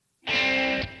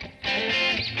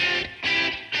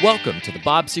Welcome to the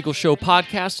Bob Siegel Show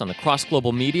podcast on the Cross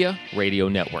Global Media Radio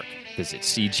Network. Visit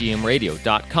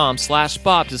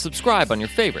cgmradio.com/Bob to subscribe on your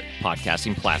favorite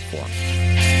podcasting platform.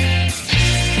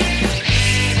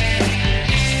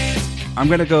 I'm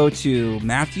going to go to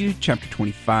Matthew chapter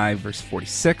 25, verse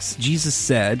 46. Jesus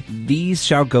said, "These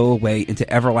shall go away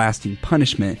into everlasting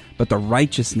punishment, but the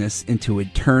righteousness into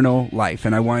eternal life."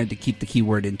 And I wanted to keep the key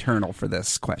word eternal for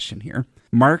this question here.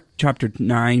 Mark chapter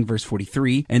 9, verse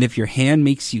 43, "And if your hand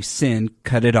makes you sin,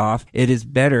 cut it off. It is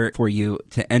better for you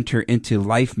to enter into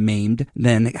life maimed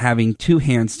than having two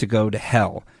hands to go to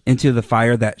hell, into the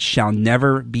fire that shall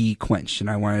never be quenched." And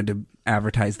I wanted to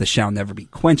advertise the shall never be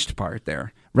quenched part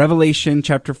there. Revelation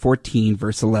chapter 14,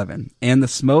 verse 11, "And the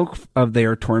smoke of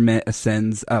their torment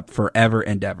ascends up forever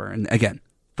and ever." And again,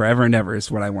 forever and ever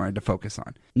is what I wanted to focus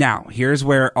on. Now, here's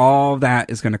where all that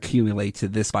is going to accumulate to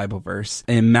this Bible verse.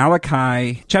 In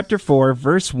Malachi chapter 4,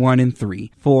 verse 1 and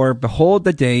 3, "For behold,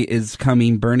 the day is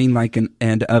coming, burning like an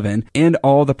oven, and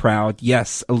all the proud,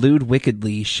 yes, elude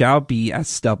wickedly, shall be as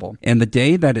stubble. And the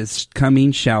day that is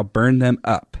coming shall burn them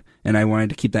up." And I wanted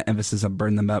to keep that emphasis of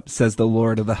burn them up, "says the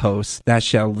Lord of the hosts, that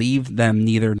shall leave them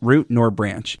neither root nor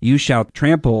branch. You shall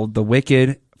trample the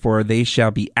wicked, for they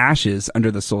shall be ashes under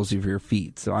the soles of your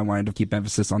feet." So I wanted to keep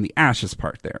emphasis on the ashes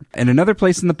part there. And another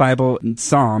place in the Bible, in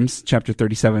Psalms chapter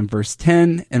 37, verse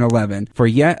 10 and 11, "For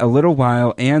yet a little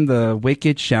while, and the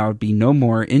wicked shall be no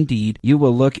more. Indeed, you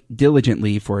will look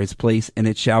diligently for his place, and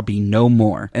it shall be no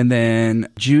more." And then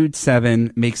Jude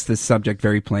 7 makes this subject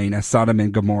very plain, "As Sodom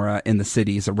and Gomorrah and the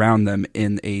cities around them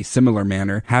in a similar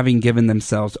manner, having given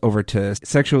themselves over to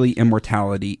sexually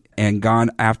immorality and gone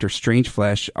after strange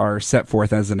flesh, are set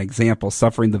forth as an example,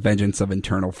 suffering the vengeance of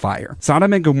eternal fire."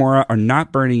 Sodom and Gomorrah are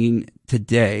not burning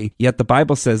today, yet the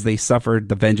Bible says they suffered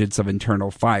the vengeance of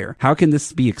eternal fire. How can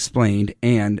this be explained?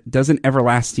 And doesn't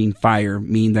everlasting fire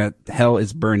mean that hell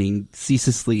is burning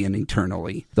ceaselessly and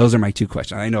eternally? Those are my two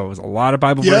questions. I know it was a lot of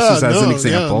Bible verses as an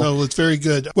example. Yeah, no, it's very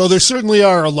good. Well, there certainly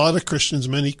are a lot of Christians,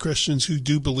 many Christians, who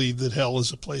do believe that hell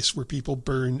is a place where people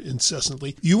burn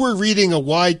incessantly. You were reading a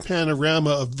wide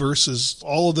panorama of verses,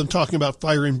 all of them talking about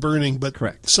fire and burning, but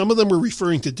correct, some of them were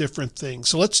referring to different things.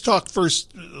 So let's talk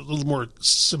first a little more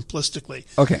simplistically.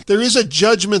 Okay. There is a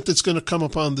judgment that's going to come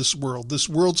upon this world. This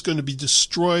world's going to be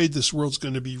destroyed. This world's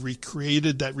going to be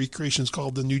recreated. That recreation is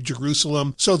called the New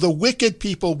Jerusalem. So the wicked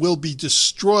people will be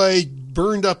destroyed,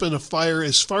 burned up in a fire.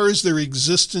 As far as their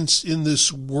existence in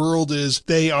this world is,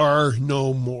 they are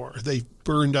no more. They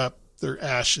burned up, their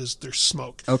ashes, their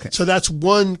smoke. Okay. So that's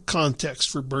one context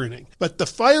for burning. But the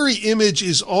fiery image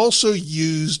is also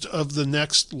used of the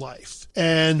next life.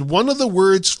 And one of the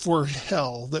words for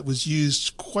hell that was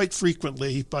used quite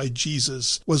frequently by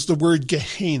Jesus was the word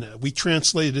Gehenna. We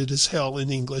translate it as hell in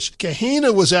English.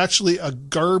 Gehenna was actually a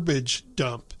garbage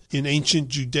dump in ancient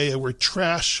Judea where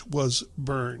trash was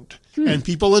burned. And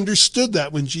people understood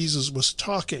that when Jesus was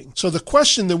talking. So the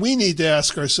question that we need to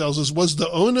ask ourselves is, was the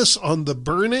onus on the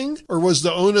burning, or was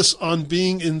the onus on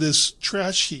being in this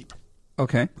trash heap?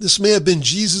 Okay. This may have been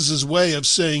Jesus' way of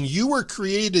saying, you were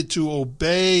created to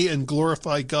obey and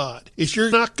glorify God. If you're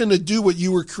not going to do what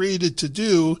you were created to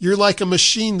do, you're like a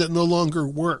machine that no longer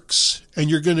works, and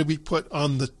you're going to be put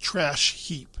on the trash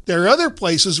heap. There are other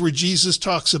places where Jesus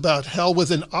talks about hell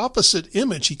with an opposite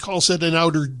image. He calls it an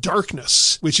outer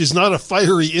darkness, which is not a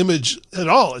fiery image at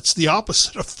all. It's the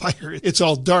opposite of fire. It's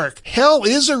all dark. Hell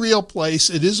is a real place.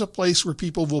 It is a place where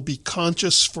people will be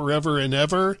conscious forever and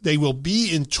ever. They will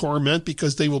be in torment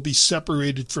because they will be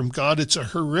separated from God. It's a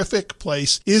horrific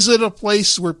place. Is it a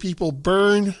place where people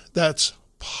burn? That's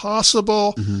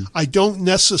possible. I don't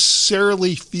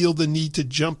necessarily feel the need to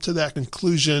jump to that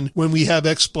conclusion when we have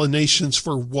explanations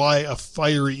for why a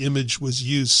fiery image was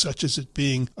used, such as it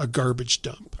being a garbage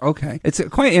dump. Okay. It's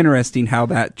quite interesting how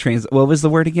that what was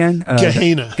the word again?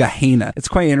 Gehenna. Gehenna. It's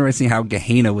quite interesting how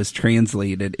Gehenna was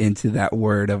translated into that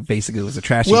word of basically it was a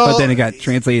trash heap, but then it got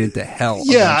translated into hell.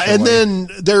 Yeah, and then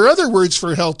there are other words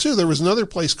for hell too. There was another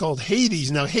place called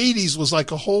Hades. Now, Hades was like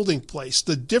a holding place.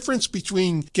 The difference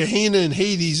between Gehenna and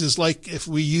Hades is like, if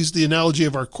we use the analogy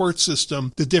of our court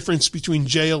system, the difference between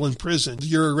jail and prison.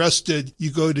 You're arrested,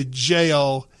 you go to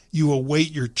jail, you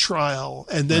await your trial,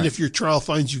 and then if your trial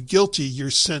finds you guilty,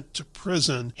 you're sent to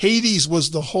prison. Hades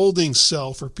was the holding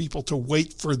cell for people to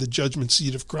wait for the judgment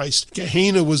seat of Christ.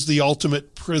 Gehenna was the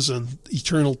ultimate prison,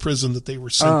 eternal prison that they were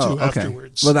sent to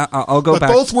afterwards. Well, I'll go back.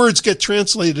 But both words get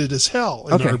translated as hell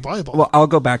in our Bible. Well, I'll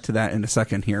go back to that in a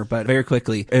second here, but very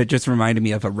quickly, it just reminded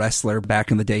me of a wrestler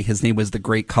back in the day. His name was the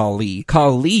Great Khali.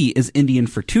 Khali is Indian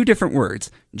for two different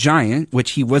words, giant,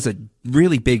 which he was a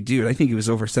really big dude. I think he was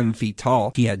over 7 feet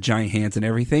tall. He had giant hands and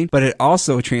everything, but it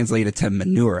also translated to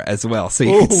manure as well. So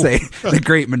you could say the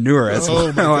great manure as well.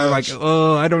 I'm like,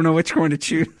 I don't know which one to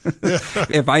choose.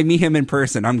 If I meet him in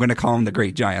person, I'm going to call him the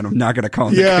great giant. I'm not going to call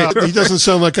him the great. He doesn't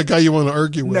sound like a guy you want to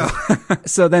argue with. No.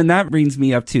 So then that brings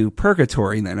me up to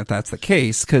purgatory then, if that's the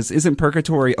case, because isn't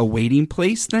purgatory a waiting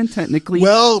place then technically?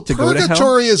 Well, to go to hell?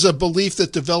 Purgatory is a belief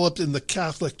that developed in the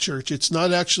Catholic Church. It's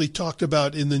not actually talked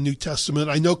about in the New Testament.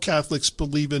 I know Catholics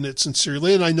believe in it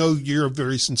sincerely, and I know you're a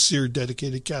very sincere,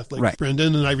 dedicated Catholic, right,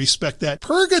 Brendan, and I respect that.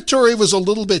 Purgatory was a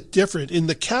little bit different. In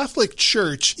the Catholic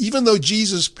Church, even though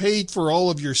Jesus paid for all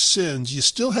of your sins, you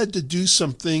still had to do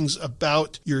some things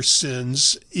about your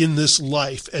sins in this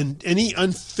life, and any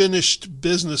unfinished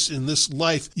business in this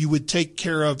life you would take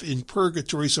care of in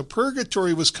purgatory. So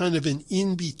purgatory was kind of an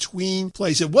in-between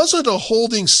place. It wasn't a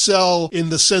holding cell in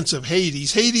the sense of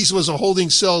Hades. Hades was a holding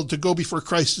cell to go before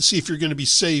Christ to see if you're going to be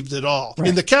saved at all. Right.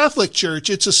 In the Catholic Church,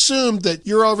 it's assumed that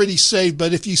you're already saved,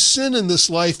 but if you sin in this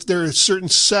life, there are certain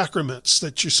sacraments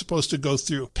that you're supposed to go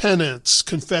through. Penance,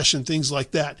 confession, things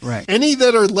like that. Right. Any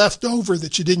that are left over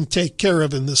that you didn't take care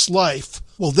of in this life,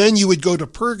 well, then you would go to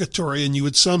purgatory and you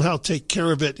would somehow take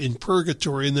care of it in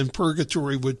purgatory, and then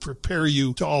purgatory would prepare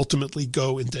you to ultimately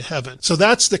go into heaven. So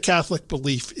that's the Catholic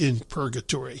belief in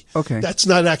purgatory. Okay. That's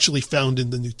not actually found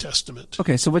in the New Testament.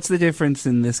 Okay, so what's the difference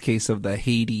in this case of the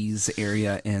Hades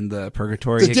area and the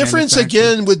purgatory? The difference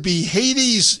again would be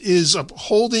Hades is a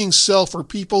holding cell for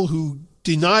people who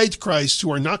denied Christ,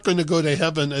 who are not going to go to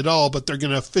heaven at all, but they're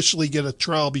going to officially get a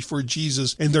trial before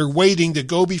Jesus, and they're waiting to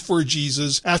go before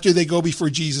Jesus. After they go before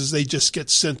Jesus, they just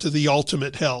get sent to the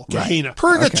ultimate hell, Gehenna. Right.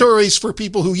 Purgatory is for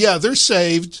people who, they're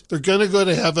saved, they're going to go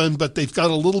to heaven, but they've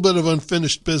got a little bit of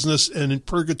unfinished business, and in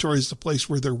purgatory is the place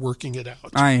where they're working it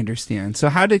out. I understand. So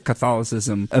how did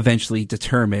Catholicism eventually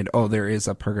determine, there is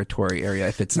a purgatory area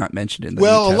if it's not mentioned in the New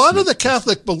Testament? Well, a lot of the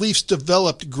Catholic beliefs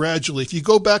developed gradually. If you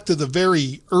go back to the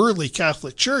very early Catholic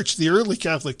Church, the early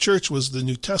Catholic Church was the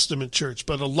New Testament Church,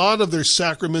 but a lot of their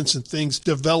sacraments and things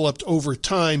developed over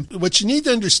time. What you need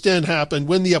to understand happened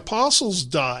when the apostles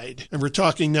died, and we're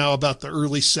talking now about the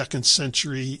early 2nd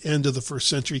century, end of the 1st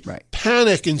century, right.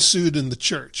 Panic ensued in the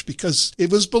church because it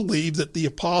was believed that the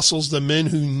apostles, the men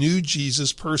who knew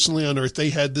Jesus personally on earth,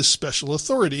 they had this special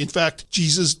authority. In fact,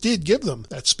 Jesus did give them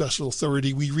that special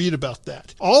authority. We read about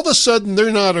that. All of a sudden,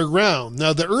 they're not around.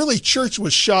 Now, the early church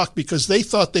was shocked because they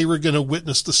thought they were going to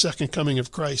witness the second coming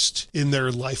of Christ in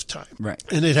their lifetime. Right.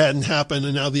 And it hadn't happened,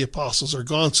 and now the apostles are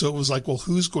gone. So it was like, well,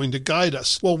 who's going to guide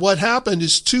us? Well, what happened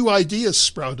is 2 ideas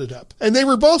sprouted up, and they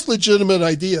were both legitimate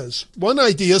ideas. One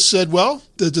idea said, well,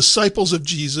 the disciples of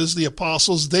Jesus, the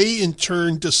apostles, they in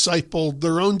turn discipled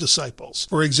their own disciples.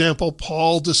 For example,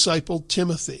 Paul discipled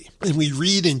Timothy. And we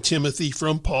read in Timothy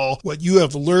from Paul, what you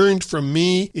have learned from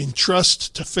me,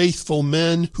 entrust to faithful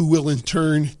men who will in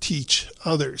turn teach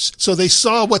others. So they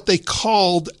saw what they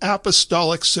called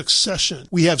apostolic succession.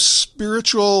 We have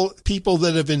spiritual people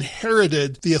that have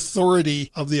inherited the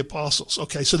authority of the apostles.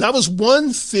 Okay, so that was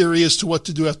one theory as to what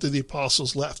to do after the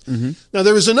apostles left. Mm-hmm. Now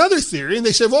there was another theory, and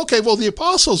they said, well, the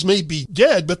apostles may be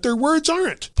dead, but their words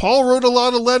aren't. Paul wrote a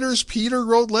lot of letters, Peter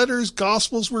wrote letters,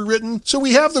 Gospels were written. So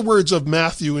we have the words of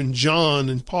Matthew and John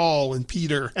and Paul and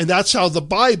Peter, and that's how the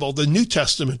Bible, the New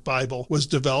Testament Bible, was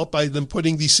developed, by them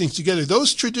putting these things together.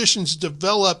 Those traditions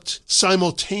developed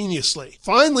simultaneously.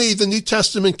 Finally, the New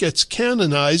Testament gets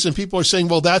canonized, and people are saying,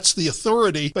 well, that's the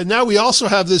authority. But now we also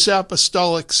have this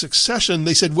apostolic succession.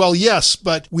 They said, well, yes,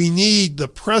 but we need the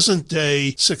present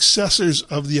day successors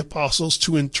of the apostles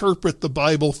to interpret the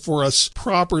Bible for us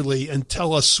properly and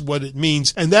tell us what it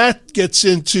means. And that gets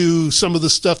into some of the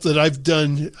stuff that I've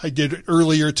done. I did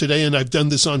earlier today, and I've done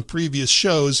this on previous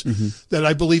shows, that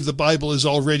I believe the Bible is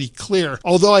already clear.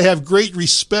 Although I have great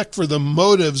respect for the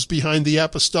motives behind the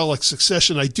apostolic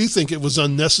succession, I do think it was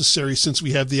unnecessary since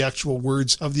we have the actual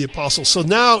words of the apostles. So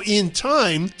now in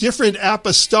time, different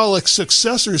apostolic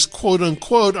successors, quote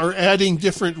unquote, are adding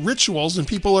different rituals, and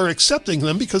people are accepting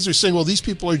them because they're saying, well, these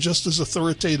people are just as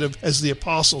authoritative as the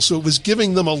apostles. So it was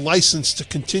giving them a license to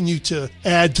continue to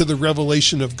add to the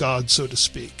revelation of God, so to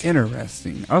speak.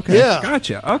 Interesting. Okay. Yeah.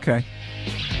 Gotcha. Okay.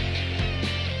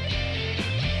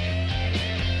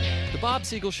 The Bob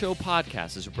Siegel Show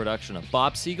podcast is a production of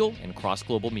Bob Siegel and Cross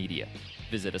Global Media.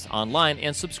 Visit us online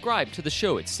and subscribe to the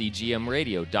show at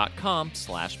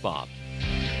cgmradio.com/Bob.